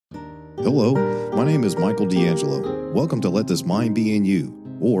Hello, my name is Michael D'Angelo. Welcome to Let This Mind Be in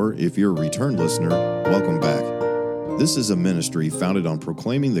You, or if you're a return listener, welcome back. This is a ministry founded on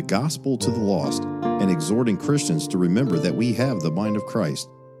proclaiming the gospel to the lost and exhorting Christians to remember that we have the mind of Christ.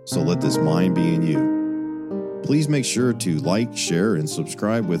 So let this mind be in you. Please make sure to like, share, and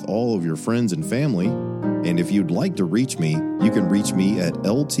subscribe with all of your friends and family. And if you'd like to reach me, you can reach me at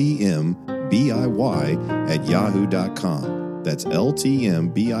ltmbiy@yahoo.com. That's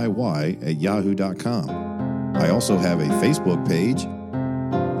ltmbiy@yahoo.com. I also have a Facebook page.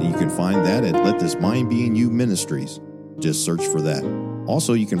 You can find that at Let This Mind Be in You Ministries. Just search for that.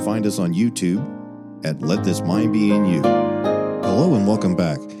 Also, you can find us on YouTube at Let This Mind Be in You. Hello and welcome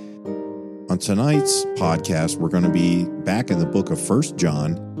back. On tonight's podcast, we're going to be back in the book of 1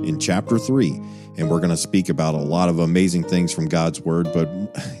 John in chapter 3, and we're going to speak about a lot of amazing things from God's Word. But,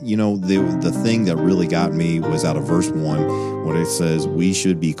 you know, the thing that really got me was out of verse 1, when it says, we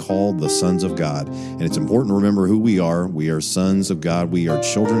should be called the sons of God. And it's important to remember who we are. We are sons of God. We are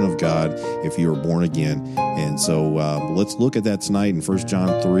children of God if you are born again. And so let's look at that tonight in 1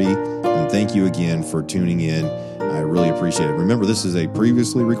 John 3. And thank you again for tuning in. I really appreciate it. Remember, this is a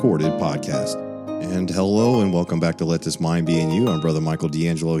previously recorded podcast. And hello and welcome back to Let This Mind Be in You. I'm Brother Michael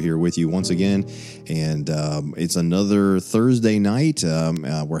D'Angelo here with you once again. And it's another Thursday night.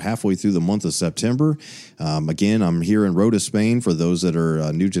 We're halfway through the month of September. Again, I'm here in Rota, Spain. For those that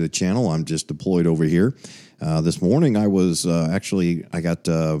are new to the channel, I'm just deployed over here. This morning I was I got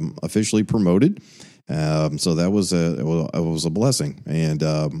officially promoted. So that was a blessing. And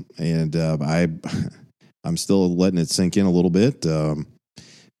I'm still letting it sink in a little bit.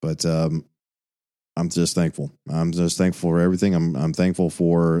 But I'm just thankful. I'm just thankful for everything. I'm thankful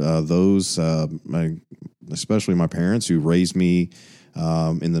for those, especially my parents who raised me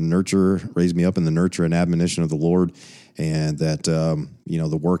raised me up in the nurture and admonition of the Lord, and that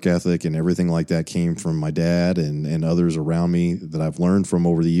the work ethic and everything like that came from my dad and others around me that I've learned from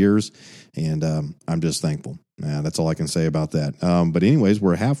over the years, and I'm just thankful. That's all I can say about that. But anyways,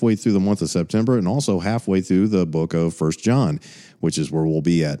 we're halfway through the month of September and also halfway through the book of 1 John, which is where we'll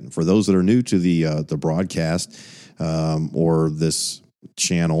be at. For those that are new to the broadcast or this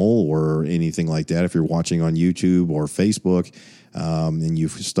channel or anything like that, if you're watching on YouTube or Facebook and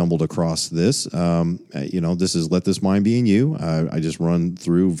you've stumbled across this, this is Let This Mind Be in You. I just run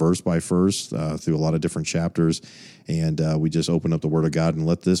through verse by verse through a lot of different chapters, and we just open up the Word of God and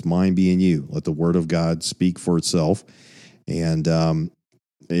let this mind be in you. Let the Word of God speak for itself. And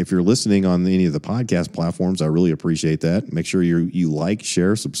if you're listening on any of the podcast platforms, I really appreciate that. Make sure you like,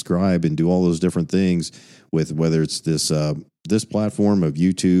 share, subscribe, and do all those different things with whether it's this platform of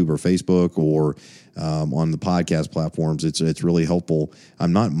YouTube or Facebook or on the podcast platforms. It's really helpful.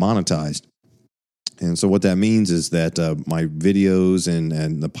 I'm not monetized. And so what that means is that my videos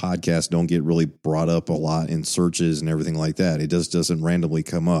and the podcast don't get really brought up a lot in searches and everything like that. It just doesn't randomly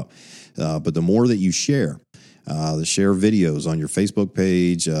come up. But the more that you share videos on your Facebook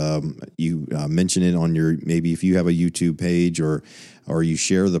page, you mention it on maybe if you have a YouTube page or you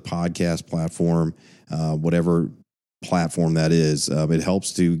share the podcast platform, whatever platform that is, it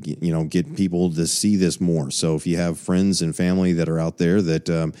helps to get people to see this more. So if you have friends and family that are out there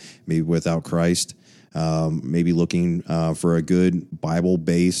that maybe without Christ, maybe looking for a good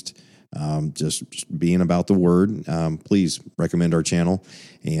Bible-based, just being about the Word, please recommend our channel,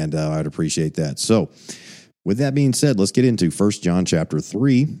 and I'd appreciate that. So with that being said, let's get into 1 John chapter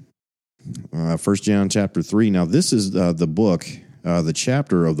 3. 1 John chapter 3. Now, this is the book, the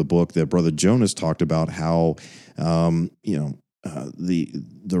chapter of the book that Brother Jonas talked about how, the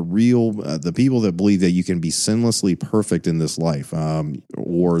people that believe that you can be sinlessly perfect in this life,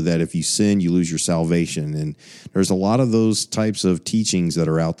 or that if you sin, you lose your salvation. And there's a lot of those types of teachings that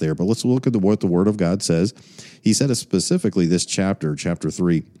are out there. But let's look at what the Word of God says. He said specifically this chapter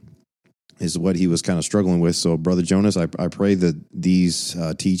 3, is what he was kind of struggling with. So, Brother Jonas, I pray that these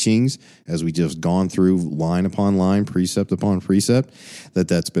teachings, as we just gone through line upon line, precept upon precept,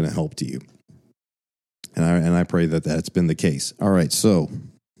 that's been a help to you. And I pray that that's been the case. All right, so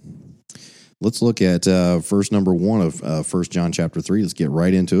let's look at verse number 1 of 1 John chapter 3. Let's get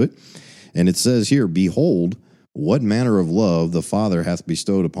right into it. And it says here, behold, what manner of love the Father hath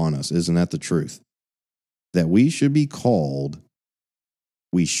bestowed upon us. Isn't that the truth? That we should be called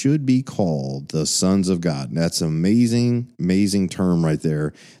the sons of God. That's an amazing, amazing term right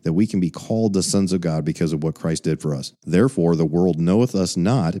there, that we can be called the sons of God because of what Christ did for us. Therefore, the world knoweth us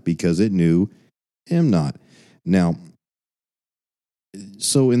not because it knew him not. Now,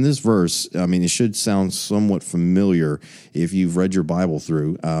 so in this verse, I mean, it should sound somewhat familiar if you've read your Bible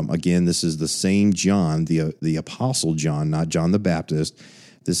through. Again, this is the same John, the Apostle John, not John the Baptist,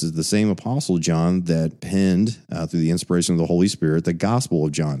 This is the same Apostle John that penned, through the inspiration of the Holy Spirit, the Gospel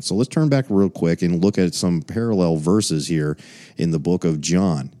of John. So let's turn back real quick and look at some parallel verses here in the book of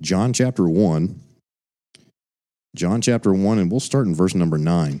John. John chapter 1. John chapter 1, and we'll start in verse number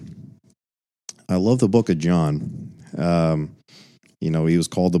 9. I love the book of John. He was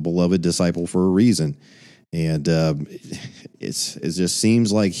called the beloved disciple for a reason. And it just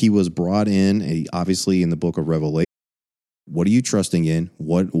seems like he was brought in, obviously, in the book of Revelation. What are you trusting in?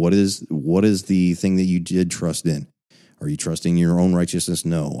 What is the thing that you did trust in? Are you trusting in your own righteousness?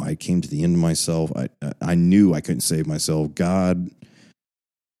 No, I came to the end of myself. I knew I couldn't save myself. God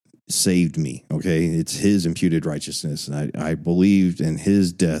saved me. Okay, it's His imputed righteousness. I believed in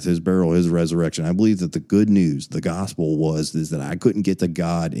His death, His burial, His resurrection. I believe that the good news, the gospel, is that I couldn't get to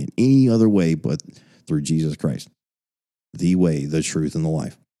God in any other way but through Jesus Christ, the way, the truth, and the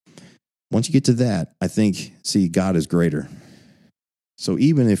life. Once you get to that, I think, God is greater. So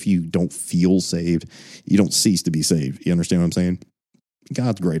even if you don't feel saved, you don't cease to be saved. You understand what I'm saying?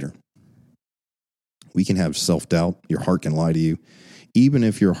 God's greater. We can have self-doubt. Your heart can lie to you. Even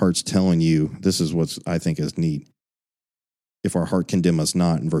if your heart's telling you, this is what I think is neat. If our heart condemn us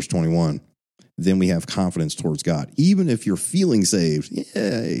not, in verse 21, then we have confidence towards God. Even if you're feeling saved,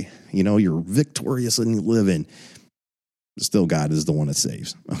 yay, you're victorious and living, still God is the one that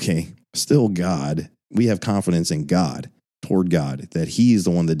saves, okay? Still God, we have confidence in God, toward God, that He's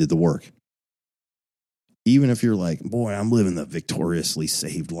the one that did the work. Even if you're like, boy, I'm living the victoriously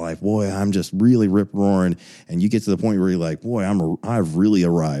saved life. Boy, I'm just really rip-roaring. And you get to the point where you're like, boy, I've really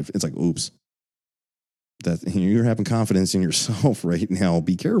arrived. It's like, oops. That you're having confidence in yourself right now.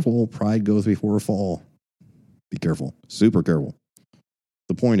 Be careful. Pride goes before a fall. Be careful. Super careful.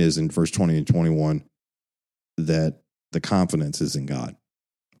 The point is in verse 20 and 21 that the confidence is in God.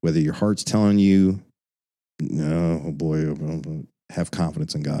 Whether your heart's telling you, no, oh boy, have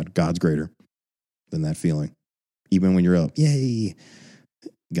confidence in God. God's greater than that feeling. Even when you're up, yay,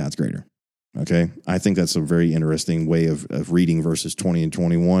 God's greater. Okay? I think that's a very interesting way of reading verses 20 and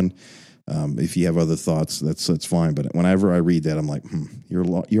 21. If you have other thoughts, that's fine. But whenever I read that, I'm like,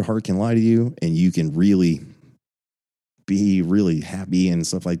 your heart can lie to you, and you can really be really happy and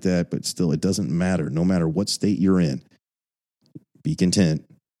stuff like that. But still, it doesn't matter. No matter what state you're in, be content,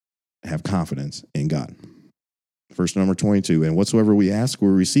 have confidence in God. Verse number 22, and whatsoever we ask, we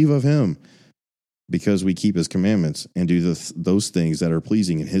receive of Him, because we keep His commandments and do those things that are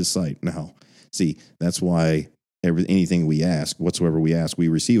pleasing in His sight. Now, see, that's why anything we ask, whatsoever we ask, we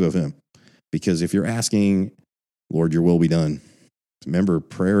receive of Him. Because if you're asking, Lord, your will be done. Remember,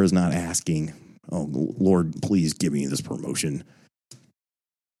 prayer is not asking, oh, Lord, please give me this promotion.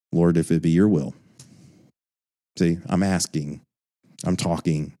 Lord, if it be your will. See, I'm asking, I'm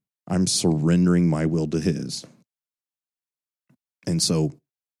talking, I'm surrendering my will to His. And so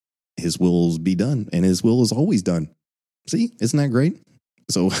His will be done, and His will is always done. See, isn't that great?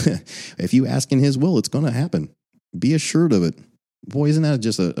 So if you ask in His will, it's going to happen. Be assured of it. Boy, isn't that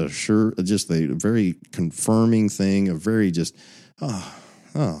just just a very confirming thing, a very just, I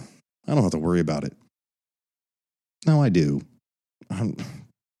don't have to worry about it. No, I do.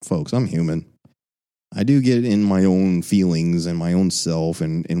 Folks, I'm human. I do get in my own feelings and my own self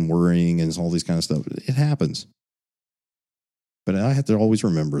and worrying and all these kind of stuff. It happens. But I have to always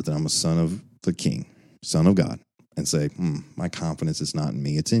remember that I'm a son of the King, son of God, and say, my confidence is not in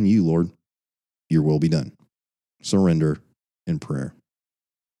me. It's in you, Lord. Your will be done. Surrender in prayer.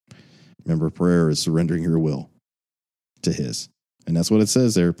 Remember, prayer is surrendering your will to His. And that's what it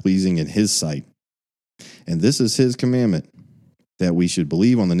says there, pleasing in His sight. And this is His commandment, that we should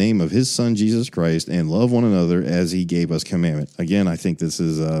believe on the name of His Son, Jesus Christ, and love one another as He gave us commandment. Again, I think this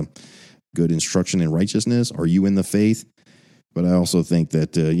is a good instruction in righteousness. Are you in the faith? But I also think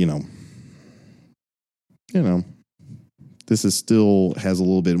that, this is still has a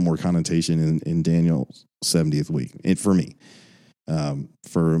little bit more connotation in Daniel's 70th week, for me,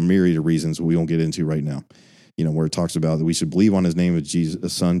 for a myriad of reasons we won't get into right now, where it talks about that we should believe on His name of Jesus,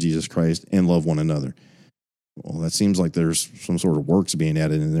 His Son, Jesus Christ, and love one another. Well, that seems like there's some sort of works being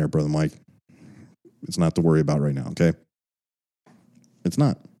added in there, Brother Mike. It's not to worry about right now, okay? It's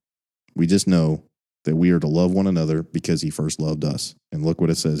not. We just know that we are to love one another because He first loved us. And look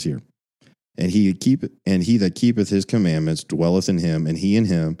what it says here. And he that keepeth His commandments dwelleth in Him, and He in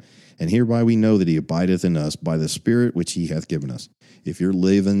him. And hereby we know that He abideth in us by the Spirit which He hath given us. If you're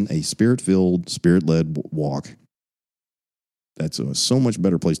living a Spirit-filled, Spirit-led walk, that's a so much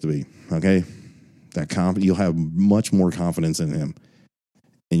better place to be, okay? You'll have much more confidence in Him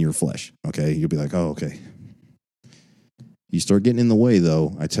in your flesh, okay? You'll be like, oh, okay. You start getting in the way,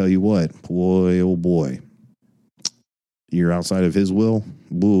 though, I tell you what, boy, oh boy, you're outside of his will,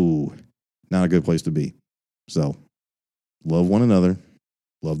 woo, not a good place to be. So love one another,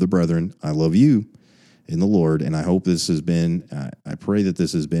 love the brethren. I love you in the Lord. And I hope this has been, I pray that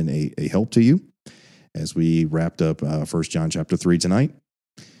this has been a help to you as we wrapped up 1 John chapter 3 tonight.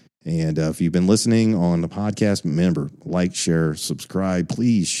 And if you've been listening on the podcast, remember, like, share, subscribe,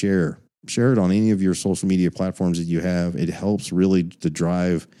 please share. Share it on any of your social media platforms that you have. It helps really to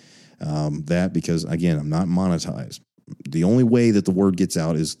drive that because, again, I'm not monetized. The only way that the word gets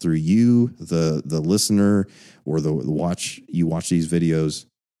out is through you, the listener, or the watch these videos.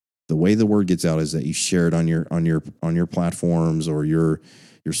 The way the word gets out is that you share it on your platforms or your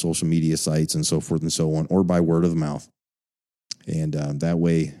social media sites and so forth and so on, or by word of mouth. And that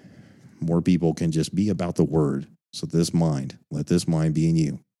way, more people can just be about the word. So let this mind be in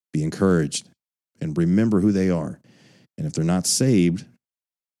you. Be encouraged and remember who they are. And if they're not saved,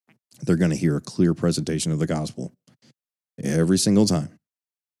 they're going to hear a clear presentation of the gospel every single time.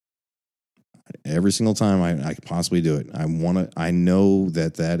 Every single time I can possibly do it. I know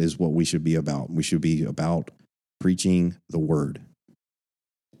that is what we should be about. We should be about preaching the word.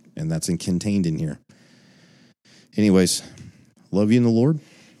 And that's contained in here. Anyways, love you in the Lord.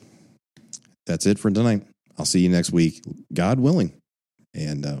 That's it for tonight. I'll see you next week, God willing.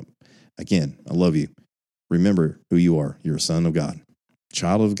 And again, I love you. Remember who you are. You're a son of God,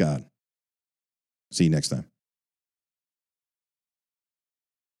 child of God. See you next time.